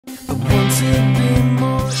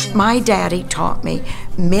My daddy taught me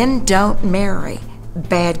men don't marry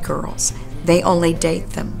bad girls. They only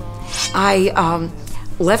date them. I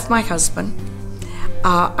left my husband.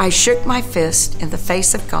 I shook my fist in the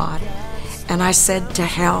face of God, and I said, to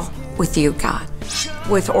hell with you, God.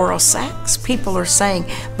 With oral sex, people are saying,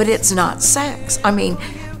 but it's not sex. I mean,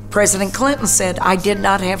 President Clinton said, I did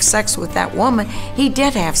not have sex with that woman. He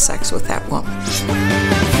did have sex with that woman.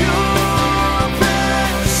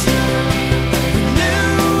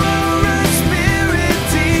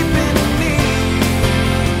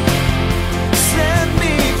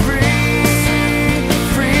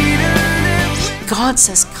 God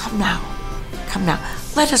says, come now,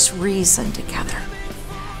 let us reason together.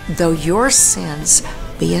 Though your sins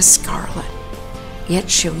be as scarlet, yet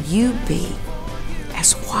shall you be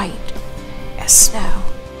as white as snow.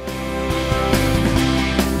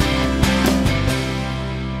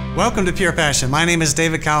 Welcome to Pure Passion. My name is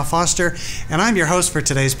David Kyle Foster, and I'm your host for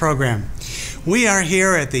today's program. We are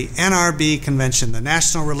here at the NRB Convention, the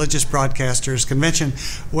National Religious Broadcasters Convention,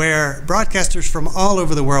 where broadcasters from all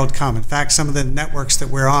over the world come. In fact, some of the networks that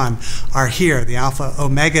we're on are here, the Alpha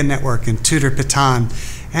Omega Network in Tutor Patan,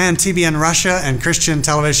 and TBN Russia and Christian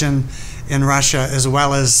Television in Russia, as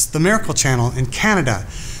well as the Miracle Channel in Canada,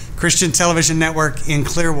 Christian Television Network in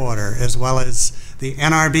Clearwater, as well as the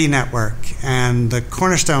NRB Network and the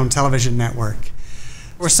Cornerstone Television Network.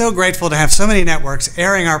 We're so grateful to have so many networks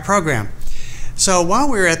airing our program. So while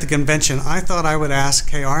we were at the convention, I thought I would ask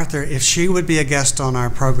Kay Arthur if she would be a guest on our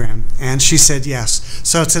program, and she said yes.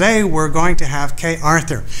 So today we're going to have Kay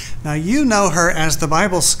Arthur. Now, you know her as the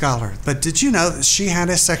Bible scholar, but did you know that she had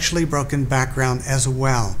a sexually broken background as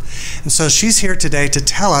well? And so she's here today to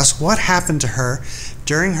tell us what happened to her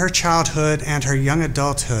during her childhood and her young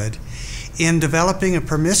adulthood in developing a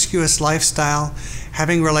promiscuous lifestyle,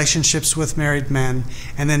 having relationships with married men,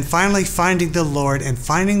 and then finally finding the Lord and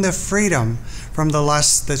finding the freedom from the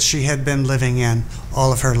lusts that she had been living in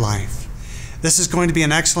all of her life. This is going to be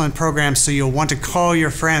an excellent program, so you'll want to call your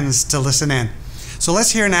friends to listen in. So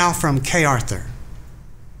let's hear now from Kay Arthur.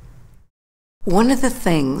 One of the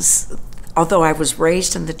things, although I was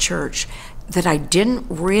raised in the church, that I didn't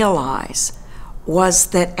realize was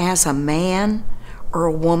that as a man or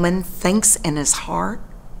a woman thinks in his heart,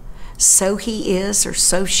 so he is or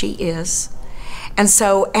so she is. And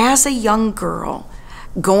so as a young girl,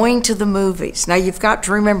 going to the movies, now you've got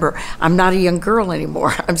to remember, I'm not a young girl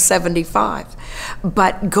anymore, I'm 75.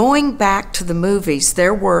 But going back to the movies,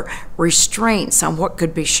 there were restraints on what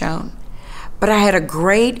could be shown. But I had a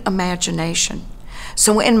great imagination.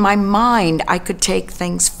 So in my mind, I could take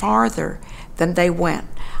things farther than they went.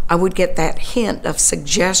 I would get that hint of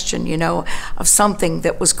suggestion, you know, of something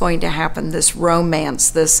that was going to happen, this romance,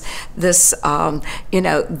 this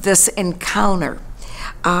encounter.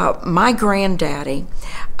 My granddaddy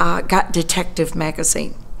got Detective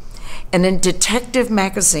Magazine. And in Detective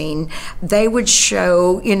Magazine, they would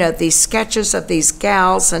show, you know, these sketches of these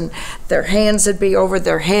gals, and their hands would be over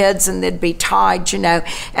their heads and they'd be tied, you know,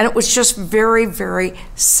 and it was just very, very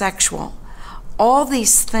sexual. All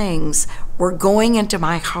these things were going into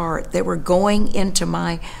my heart. They were going into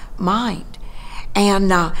my mind.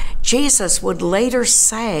 And Jesus would later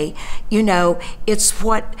say, you know, it's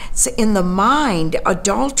what's in the mind,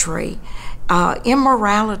 adultery,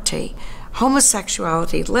 immorality,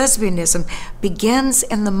 homosexuality, lesbianism begins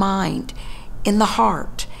in the mind, in the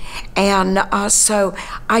heart. And so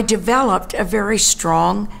I developed a very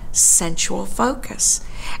strong sensual focus.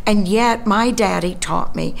 And yet my daddy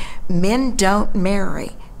taught me men don't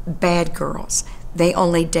marry bad girls. They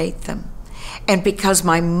only date them. And because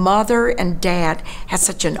my mother and dad had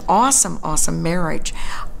such an awesome, awesome marriage,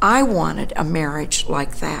 I wanted a marriage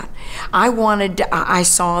like that. I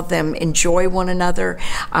saw them enjoy one another.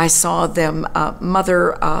 I saw them,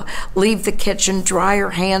 mother leave the kitchen, dry her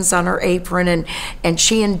hands on her apron, and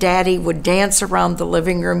she and daddy would dance around the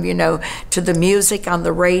living room, you know, to the music on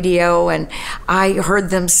the radio. And I heard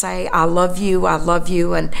them say, I love you,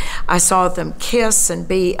 and I saw them kiss and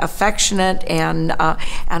be affectionate, and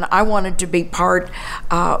I wanted to be part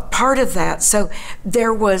of that. So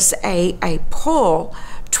there was a pull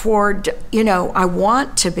toward, you know, I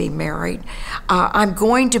want to be married. I'm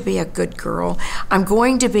going to be a good girl. I'm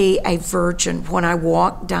going to be a virgin when I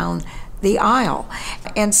walk down the aisle.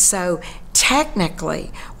 And so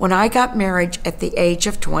technically, when I got married at the age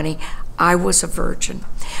of 20, I was a virgin.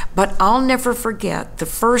 But I'll never forget the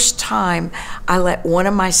first time I let one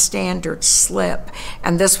of my standards slip.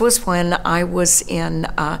 And this was when I was in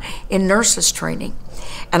nurses training.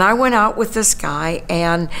 And I went out with this guy,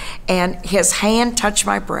 and his hand touched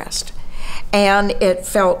my breast. And it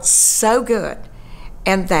felt so good.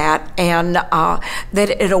 and that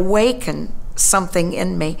it awakened something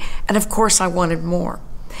in me. And of course, I wanted more.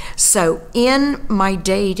 So in my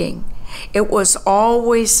dating, it was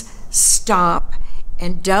always stop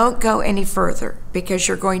and don't go any further, because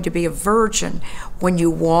you're going to be a virgin when you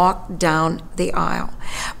walk down the aisle.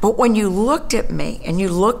 But when you looked at me and you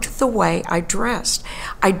looked at the way I dressed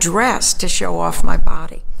to show off my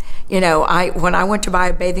body. You know, when I went to buy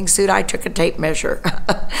a bathing suit, I took a tape measure.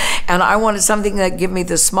 And I wanted something that gave me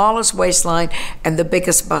the smallest waistline and the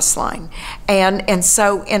biggest bust line. And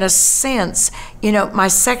so, in a sense, you know, my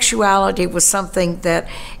sexuality was something that,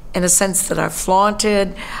 in a sense, that I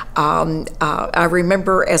flaunted. I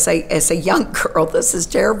remember as a young girl, this is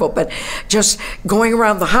terrible, but just going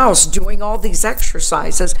around the house doing all these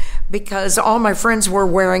exercises because all my friends were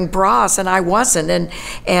wearing bras and I wasn't.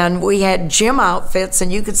 And we had gym outfits,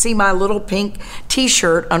 and you could see my little pink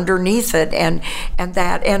t-shirt underneath it and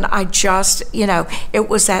that. And I just, you know, it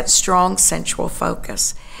was that strong sensual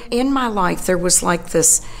focus. In my life, there was like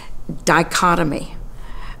this dichotomy,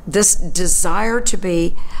 this desire to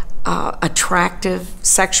be attractive,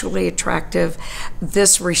 sexually attractive,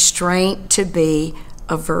 this restraint to be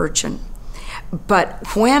a virgin.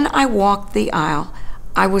 But when I walked the aisle,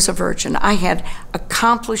 I was a virgin. I had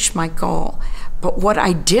accomplished my goal. But what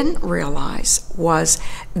I didn't realize was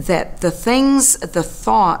that the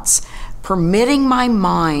thoughts permitting my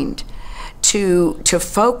mind to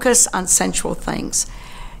focus on sensual things,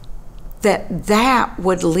 that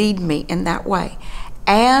would lead me in that way.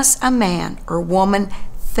 As a man or woman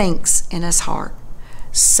thinks in his heart,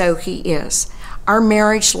 so he is. Our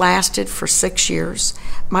marriage lasted for 6 years.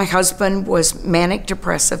 My husband was manic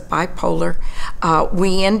depressive, bipolar.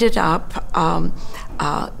 We ended up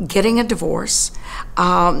getting a divorce.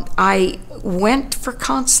 I went for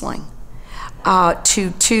counseling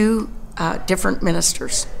to two different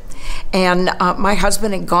ministers. And my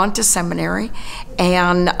husband had gone to seminary,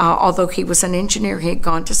 and although he was an engineer, he had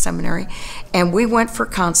gone to seminary, and we went for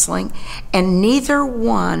counseling, and neither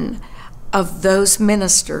one of those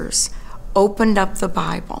ministers opened up the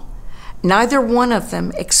Bible. Neither one of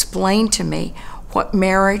them explained to me what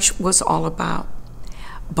marriage was all about.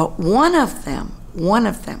 But one of them,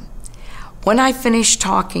 when I finished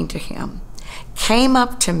talking to him, came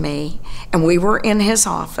up to me, and we were in his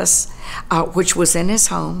office, which was in his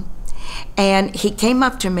home, and he came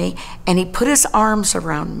up to me and he put his arms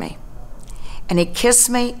around me and he kissed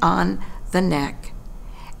me on the neck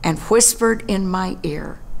and whispered in my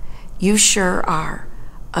ear, "You sure are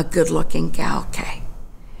a good-looking gal, Kay."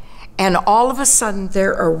 And all of a sudden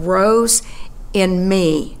there arose in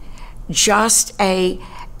me just a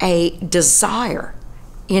desire,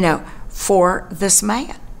 you know, for this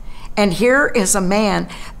man. And here is a man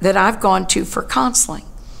that I've gone to for counseling.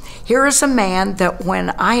 Here is a man that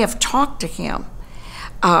when I have talked to him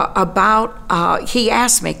he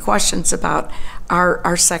asked me questions about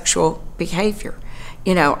our sexual behavior,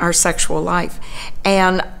 you know, our sexual life.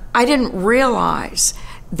 And I didn't realize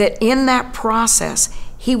that in that process,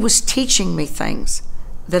 he was teaching me things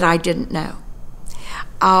that I didn't know.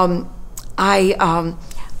 I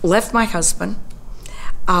left my husband.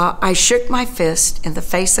 I shook my fist in the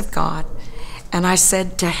face of God, and I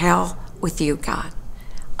said, "To hell with you, God.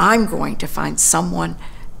 I'm going to find someone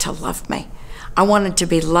to love me." I wanted to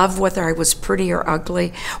be loved whether I was pretty or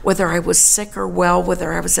ugly, whether I was sick or well,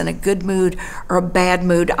 whether I was in a good mood or a bad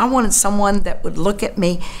mood. I wanted someone that would look at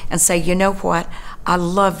me and say, "You know what? I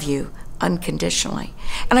love you unconditionally."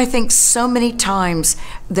 And I think so many times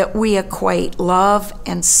that we equate love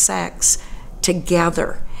and sex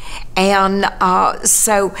together. And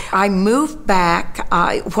so I moved back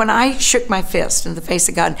when I shook my fist in the face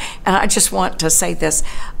of God. And I just want to say this.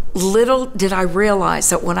 Little did I realize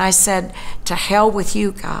that when I said, "To hell with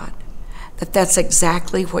you, God," that's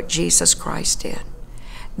exactly what Jesus Christ did.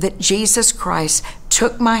 That Jesus Christ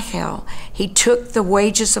took my hell. He took the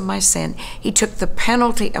wages of my sin. He took the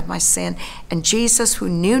penalty of my sin. And Jesus, who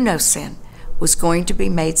knew no sin, was going to be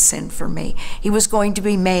made sin for me. He was going to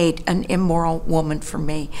be made an immoral woman for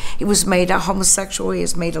me. He was made a homosexual. He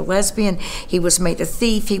was made a lesbian. He was made a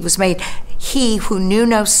thief. He who knew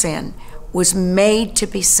no sin was made to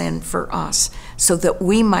be sin for us so that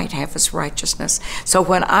we might have his righteousness. So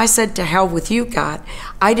when I said, "To hell with you, God,"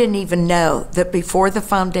 I didn't even know that before the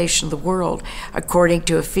foundation of the world, according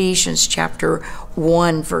to Ephesians chapter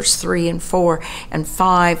 1, verse 3 and 4 and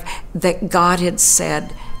 5, that God had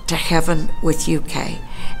said, "To heaven with you, Kay,"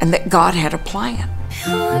 and that God had a plan.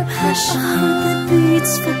 Your passion that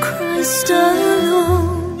beats for Christ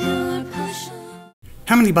alone.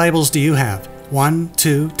 How many Bibles do you have? 1,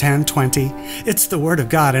 2, 10, 20. It's the Word of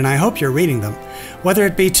God, and I hope you're reading them. Whether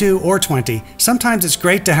it be 2 or 20, sometimes it's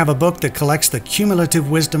great to have a book that collects the cumulative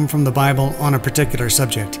wisdom from the Bible on a particular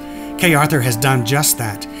subject. Kay Arthur has done just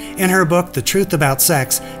that. In her book, The Truth About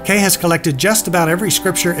Sex, Kay has collected just about every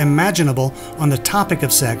scripture imaginable on the topic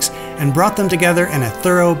of sex and brought them together in a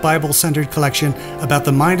thorough Bible-centered collection about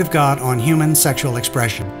the mind of God on human sexual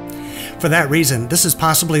expression. For that reason, this is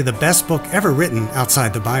possibly the best book ever written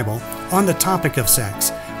outside the Bible on the topic of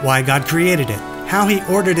sex, why God created it, how He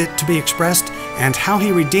ordered it to be expressed, and how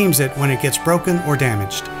He redeems it when it gets broken or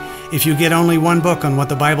damaged. If you get only one book on what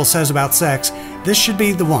the Bible says about sex, this should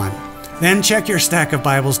be the one. Then check your stack of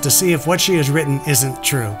Bibles to see if what she has written isn't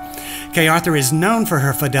true. Kay Arthur is known for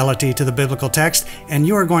her fidelity to the biblical text, and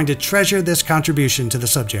you are going to treasure this contribution to the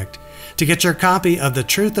subject. To get your copy of The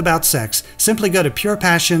Truth About Sex, simply go to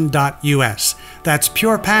purepassion.us. That's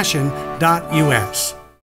purepassion.us.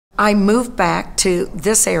 I moved back to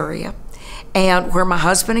this area, and where my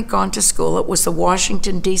husband had gone to school, it was the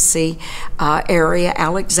Washington, D.C. Area,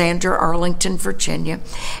 Alexandria, Arlington, Virginia.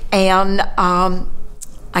 And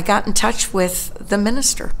I got in touch with the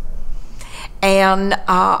minister. And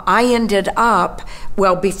I ended up,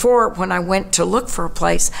 well, before when I went to look for a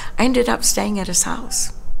place, I ended up staying at his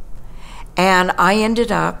house. And I ended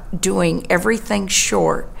up doing everything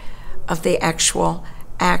short of the actual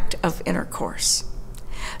act of intercourse.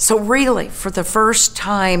 So really, for the first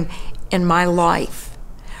time in my life,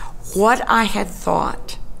 what I had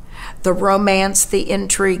thought, the romance, the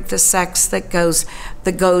intrigue, the sex that goes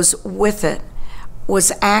with it,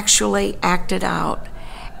 was actually acted out.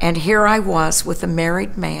 And here I was with a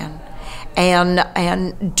married man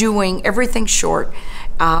and doing everything short.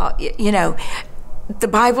 The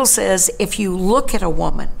Bible says if you look at a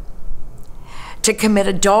woman to commit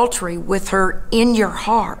adultery with her in your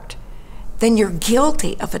heart, then you're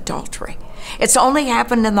guilty of adultery. It's only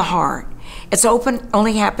happened in the heart. It's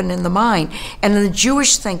only happened in the mind. And in the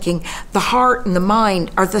Jewish thinking, the heart and the mind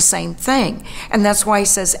are the same thing. And that's why he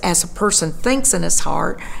says, as a person thinks in his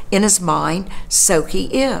heart, in his mind, so he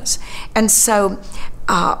is. And so,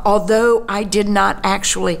 although I did not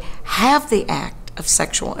actually have the act of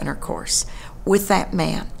sexual intercourse with that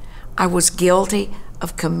man, I was guilty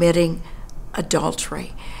of committing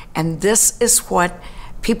adultery. And this is what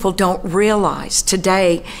people don't realize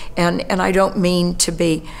today, and I don't mean to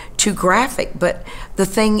be too graphic, but the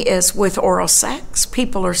thing is with oral sex,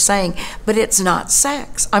 people are saying, but it's not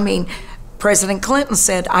sex. I mean, President Clinton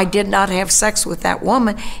said, I did not have sex with that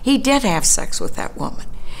woman. He did have sex with that woman.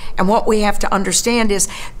 And what we have to understand is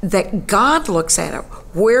that God looks at it.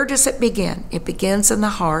 Where does it begin? It begins in the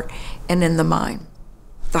heart and in the mind.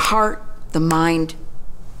 The heart, the mind,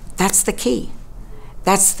 that's the key.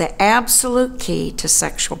 That's the absolute key to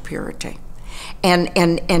sexual purity.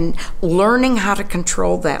 And learning how to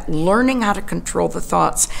control that, learning how to control the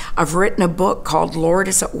thoughts. I've written a book called Lord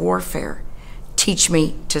is at Warfare, Teach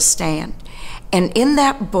Me to Stand. And in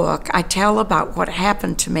that book, I tell about what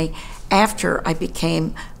happened to me after I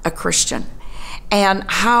became a Christian and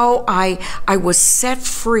how I was set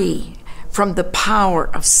free from the power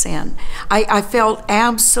of sin. I felt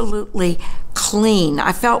absolutely clean.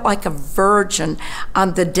 I felt like a virgin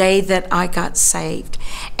on the day that I got saved.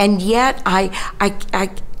 And yet I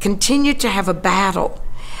continued to have a battle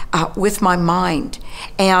with my mind.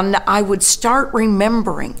 And I would start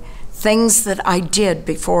remembering things that I did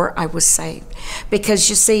before I was saved. Because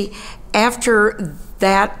you see, after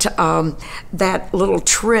that little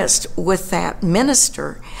tryst with that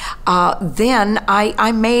minister, then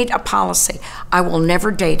I made a policy. I will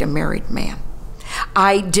never date a married man.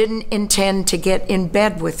 I didn't intend to get in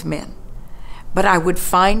bed with men, but I would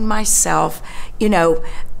find myself,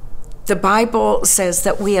 the Bible says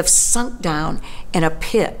that we have sunk down in a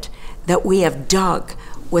pit that we have dug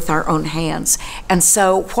with our own hands. And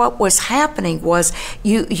so what was happening was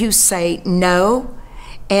you say no,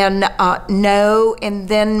 and no, and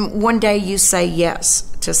then one day you say yes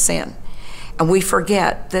to sin. And we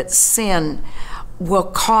forget that sin will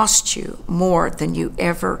cost you more than you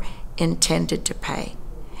ever intended to pay.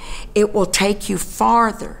 It will take you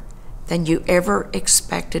farther than you ever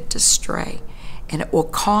expected to stray, and it will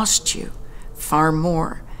cost you far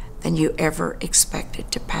more than you ever expected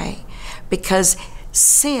to pay, because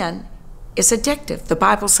sin is addictive. The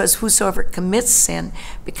Bible says whosoever commits sin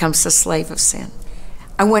becomes the slave of sin.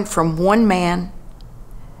 I went from one man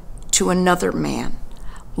to another man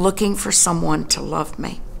looking for someone to love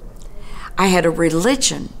me. I had a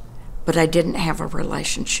religion, but I didn't have a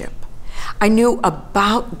relationship. I knew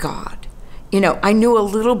about God, I knew a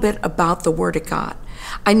little bit about the Word of God.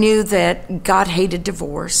 I knew that God hated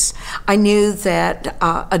divorce. I knew that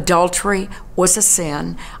adultery was a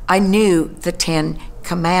sin. I knew the 10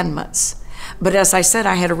 Commandments. But as I said,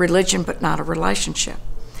 I had a religion but not a relationship.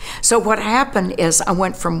 So what happened is I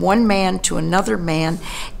went from one man to another man,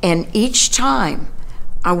 and each time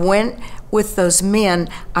I went with those men,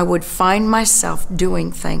 I would find myself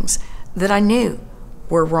doing things that I knew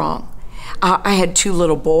were wrong. I had 2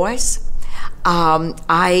 little boys.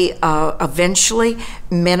 I eventually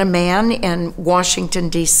met a man in Washington,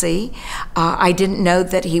 D.C. I didn't know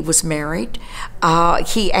that he was married.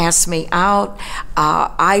 He asked me out.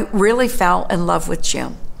 I really fell in love with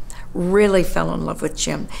Jim. Really fell in love with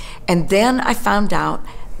Jim. And then I found out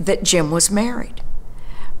that Jim was married.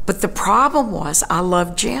 But the problem was I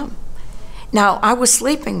loved Jim. Now, I was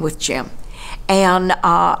sleeping with Jim. And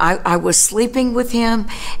I was sleeping with him,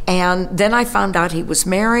 and then I found out he was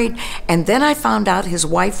married, and then I found out his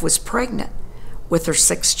wife was pregnant with her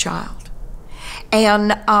 6th child.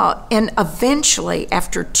 And eventually,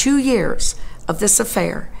 after 2 years of this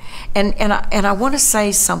affair, and I want to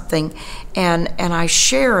say something, and I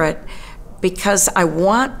share it because I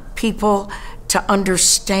want people to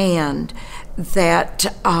understand that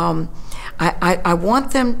I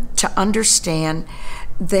want them to understand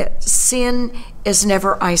that sin is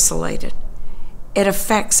never isolated. It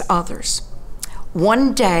affects others.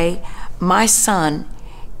 One day, my son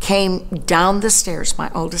came down the stairs,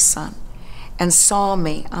 my oldest son, and saw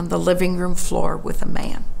me on the living room floor with a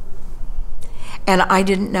man. And I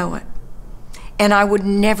didn't know it. And I would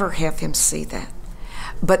never have him see that.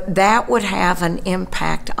 But that would have an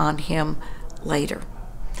impact on him later.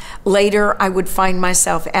 Later, I would find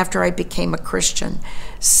myself, after I became a Christian,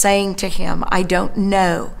 saying to him, I don't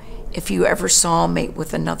know if you ever saw me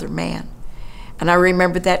with another man. And I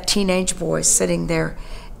remember that teenage boy sitting there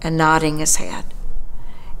and nodding his head.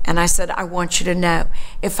 And I said, I want you to know,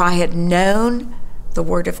 if I had known the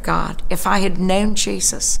Word of God, if I had known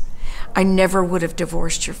Jesus, I never would have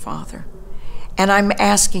divorced your father. And I'm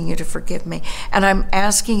asking you to forgive me. And I'm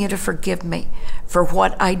asking you to forgive me for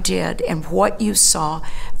what I did and what you saw,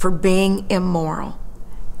 for being immoral,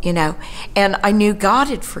 And I knew God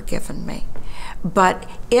had forgiven me, but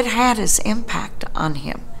it had its impact on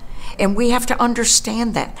him. And we have to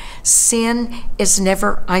understand that sin is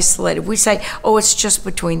never isolated. We say, oh, it's just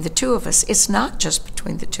between the 2 of us. It's not just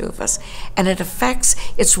between the 2 of us. And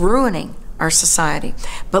it's ruining our society.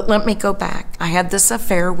 But let me go back. I had this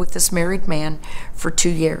affair with this married man for 2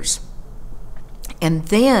 years. And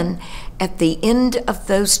then at the end of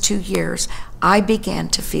those 2 years, I began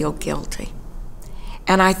to feel guilty.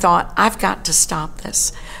 And I thought, I've got to stop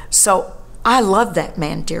this. So I loved that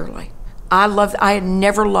man dearly. I had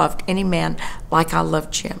never loved any man like I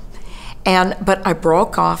loved Jim. But I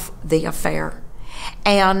broke off the affair.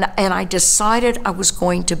 And I decided I was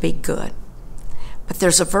going to be good. But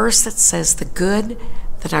there's a verse that says the good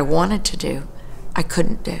that I wanted to do, I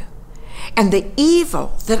couldn't do. And the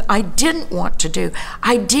evil that I didn't want to do,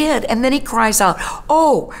 I did. And then he cries out,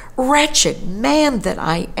 oh, wretched man that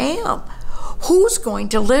I am. Who's going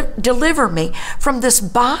to deliver me from this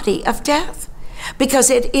body of death? Because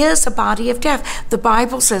it is a body of death. The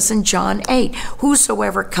Bible says in John 8,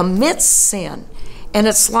 whosoever commits sin, and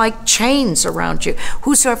it's like chains around you,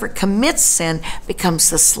 whosoever commits sin becomes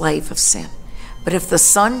the slave of sin. But if the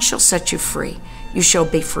Son shall set you free, you shall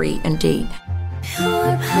be free indeed.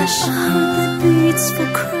 Pure passion that beats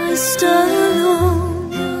for Christ alone.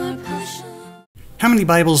 Pure passion. How many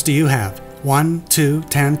Bibles do you have? 1, 2,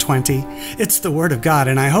 10, 20? It's the Word of God,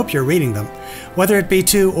 and I hope you're reading them. Whether it be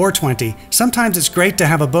 2 or 20, sometimes it's great to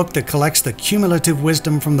have a book that collects the cumulative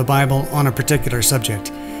wisdom from the Bible on a particular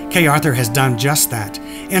subject. Kay Arthur has done just that.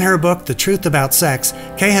 In her book, The Truth About Sex,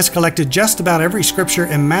 Kay has collected just about every scripture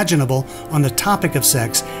imaginable on the topic of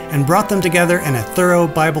sex and brought them together in a thorough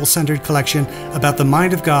Bible-centered collection about the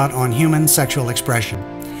mind of God on human sexual expression.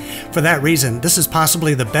 For that reason, this is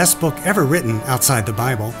possibly the best book ever written outside the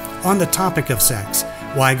Bible on the topic of sex,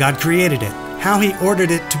 why God created it, how He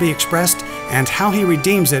ordered it to be expressed, and how He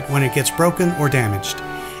redeems it when it gets broken or damaged.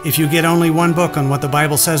 If you get only one book on what the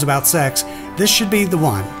Bible says about sex, this should be the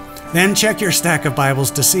one. Then check your stack of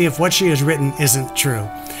Bibles to see if what she has written isn't true.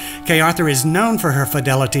 Kay Arthur is known for her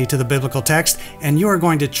fidelity to the biblical text, and you are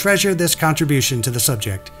going to treasure this contribution to the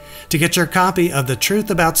subject. To get your copy of The Truth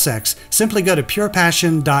About Sex, simply go to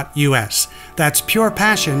purepassion.us. That's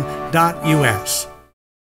purepassion.us.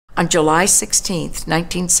 On July 16th,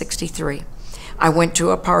 1963, I went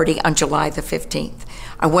to a party on July the 15th.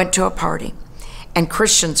 I went to a party, and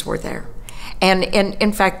Christians were there. And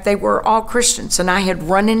in fact, they were all Christians, and I had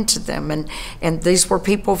run into them, and these were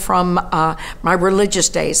people from my religious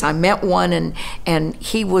days. I met one, and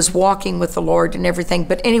he was walking with the Lord and everything.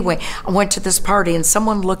 But anyway, I went to this party, and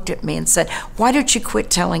someone looked at me and said, "Why don't you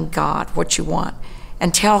quit telling God what you want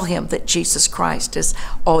and tell him that Jesus Christ is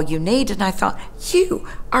all you need?" And I thought, you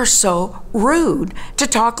are so rude to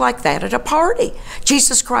talk like that at a party.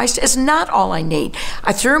 Jesus Christ is not all I need.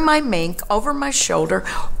 I threw my mink over my shoulder,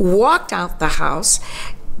 walked out the house.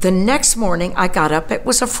 The next morning I got up, it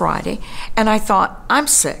was a Friday, and I thought, I'm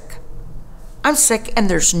sick. I'm sick, and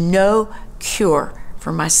there's no cure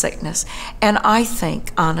for my sickness. And I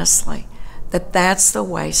think, honestly, that that's the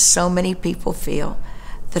way so many people feel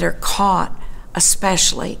that are caught,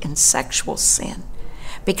 especially in sexual sin.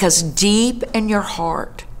 Because deep in your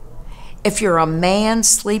heart, if you're a man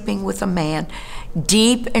sleeping with a man,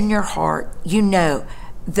 deep in your heart, you know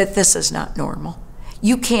that this is not normal.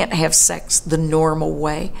 You can't have sex the normal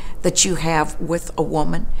way that you have with a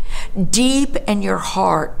woman. Deep in your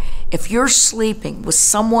heart, if you're sleeping with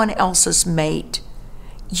someone else's mate,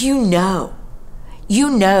 you know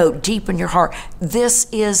deep in your heart, this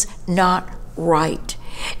is not right.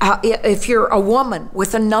 If you're a woman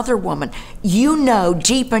with another woman, you know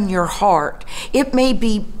deep in your heart, it may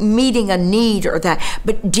be meeting a need or that,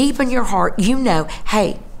 but deep in your heart, you know,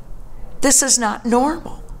 hey, this is not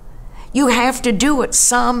normal. You have to do it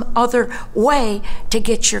some other way to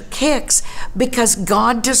get your kicks, because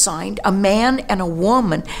God designed a man and a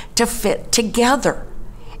woman to fit together.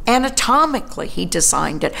 Anatomically, he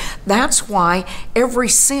designed it. That's why every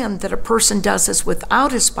sin that a person does is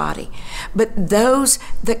without his body. But those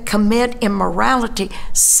that commit immorality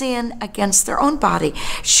sin against their own body.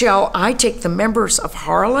 Shall I take the members of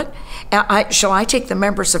harlot? Shall I take the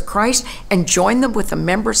members of Christ and join them with the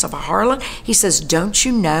members of a harlot? He says, don't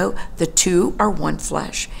you know the two are one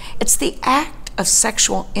flesh? It's the act of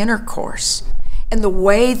sexual intercourse and the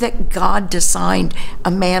way that God designed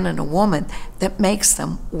a man and a woman that makes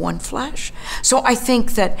them one flesh. So I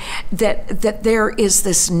think that there is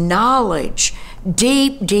this knowledge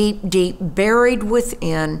deep buried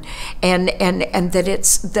within, and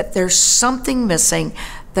that there's something missing,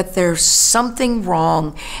 that there's something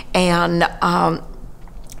wrong, and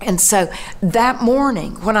so that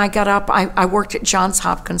morning when I got up, I worked at Johns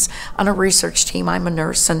Hopkins on a research team. I'm a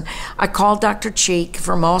nurse, and I called Dr. Cheek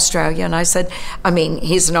from Australia, and I said,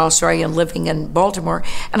 he's an Australian living in Baltimore,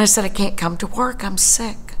 and I said, I can't come to work, I'm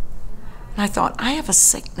sick. And I thought, I have a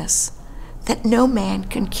sickness that no man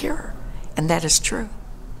can cure, and that is true.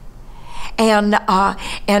 And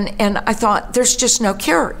I thought, there's just no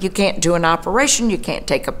cure. You can't do an operation, you can't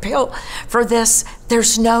take a pill for this.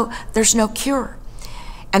 There's no cure.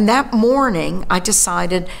 And that morning, I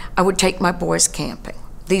decided I would take my boys camping.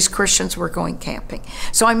 These Christians were going camping.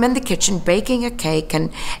 So I'm in the kitchen baking a cake,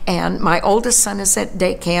 and my oldest son is at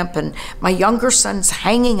day camp, and my younger son's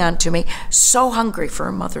hanging on to me, so hungry for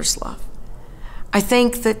a mother's love. I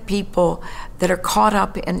think that people that are caught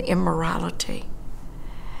up in immorality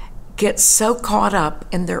get so caught up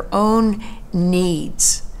in their own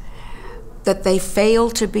needs that they fail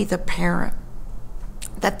to be the parent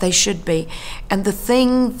that they should be. And the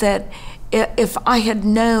thing that if I had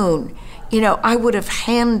known, I would have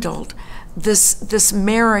handled this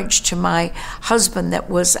marriage to my husband that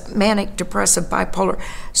was manic depressive bipolar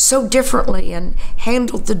so differently, and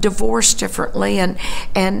handled the divorce differently, and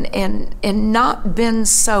not been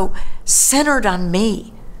so centered on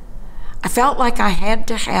me. I felt like I had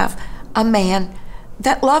to have a man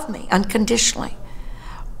that loved me unconditionally.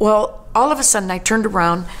 Well, all of a sudden I turned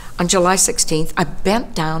around on July 16th, I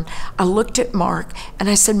bent down, I looked at Mark, and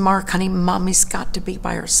I said, Mark, honey, Mommy's got to be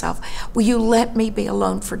by herself. Will you let me be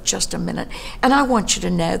alone for just a minute? And I want you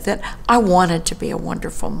to know that I wanted to be a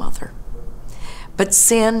wonderful mother. But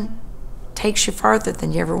sin takes you farther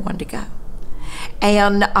than you ever wanted to go.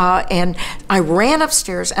 And I ran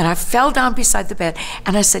upstairs, and I fell down beside the bed,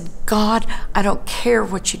 and I said, God, I don't care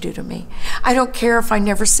what you do to me. I don't care if I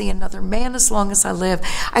never see another man as long as I live.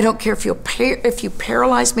 I don't care if you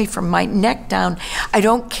paralyze me from my neck down. I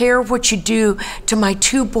don't care what you do to my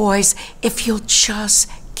two boys, if you'll just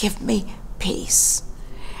give me peace.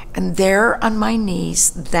 And there on my knees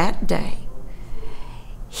that day,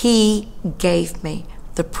 he gave me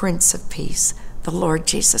the Prince of Peace, the Lord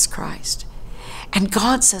Jesus Christ. And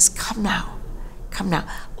God says, come now,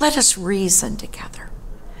 let us reason together.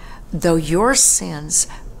 Though your sins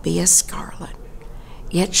be as scarlet,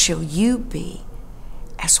 yet shall you be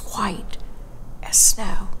as white as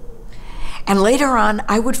snow. And later on,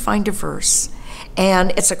 I would find a verse,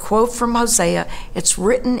 and it's a quote from Hosea. It's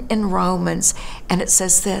written in Romans, and it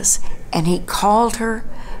says this, and he called her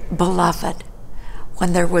beloved.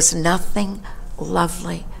 when there was nothing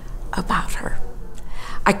lovely about her.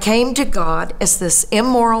 I came to God as this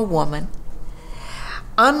immoral woman.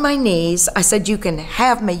 On my knees, I said, you can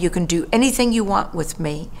have me. You can do anything you want with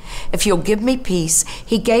me if you'll give me peace.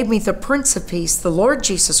 He gave me the Prince of Peace, the Lord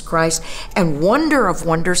Jesus Christ, and wonder of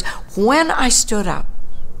wonders. When I stood up,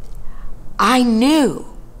 I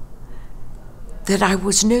knew that I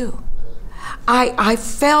was new. I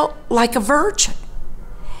felt like a virgin.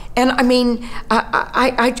 And I mean,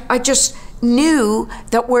 I just knew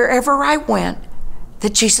that wherever I went,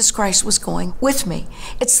 that Jesus Christ was going with me.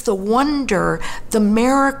 It's the wonder, the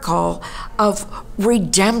miracle of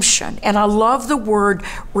redemption. And I love the word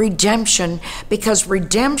redemption because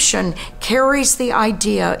redemption carries the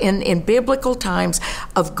idea in biblical times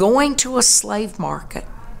of going to a slave market,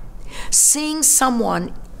 seeing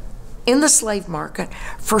someone in the slave market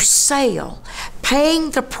for sale, paying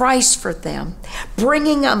the price for them,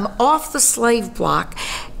 bringing them off the slave block,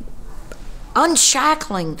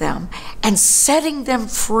 unshackling them and setting them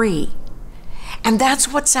free. And that's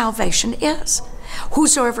what salvation is.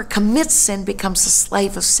 Whosoever commits sin becomes a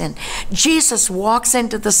slave of sin. Jesus walks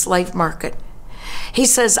into the slave market. He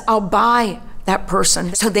says, I'll buy that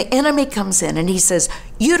person. So the enemy comes in and he says,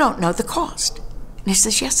 you don't know the cost. And he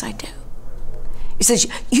says, yes, I do. He says,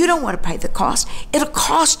 you don't want to pay the cost. It'll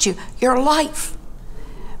cost you your life.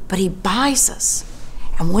 But he buys us.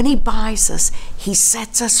 And when he buys us, he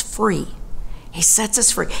sets us free. He sets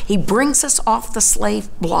us free. He brings us off the slave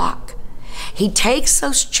block. He takes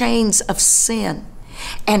those chains of sin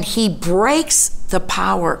and he breaks the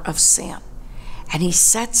power of sin. And he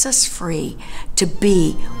sets us free to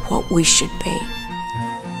be what we should be.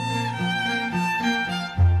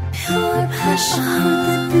 Pure passion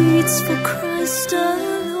that beats for Christ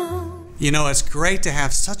alone. You know, it's great to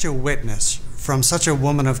have such a witness from such a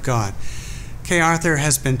woman of God. Kay Arthur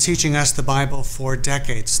has been teaching us the Bible for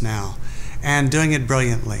decades now, and doing it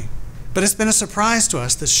brilliantly. But it's been a surprise to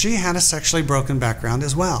us that she had a sexually broken background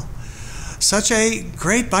as well. Such a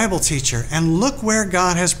great Bible teacher, and look where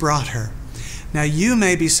God has brought her. Now, you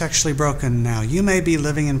may be sexually broken now. You may be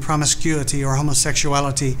living in promiscuity or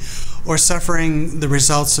homosexuality or suffering the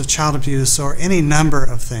results of child abuse or any number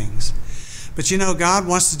of things. But you know, God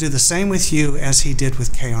wants to do the same with you as he did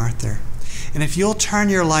with Kay Arthur. And if you'll turn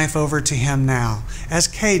your life over to him now, as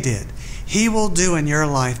Kay did, he will do in your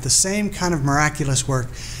life the same kind of miraculous work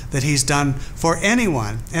that he's done for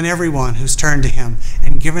anyone and everyone who's turned to him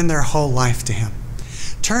and given their whole life to him.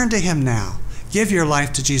 Turn to him now. Give your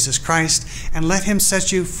life to Jesus Christ and let him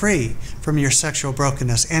set you free from your sexual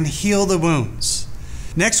brokenness and heal the wounds.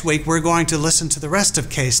 Next week, we're going to listen to the rest of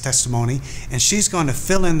Kay's testimony, and she's going to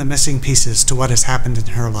fill in the missing pieces to what has happened in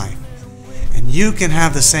her life. And you can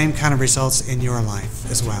have the same kind of results in your life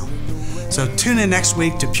as well. So tune in next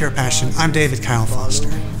week to Pure Passion. I'm David Kyle Foster.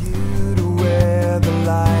 Where the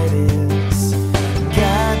light is,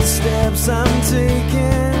 guide the steps I'm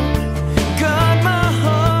taking.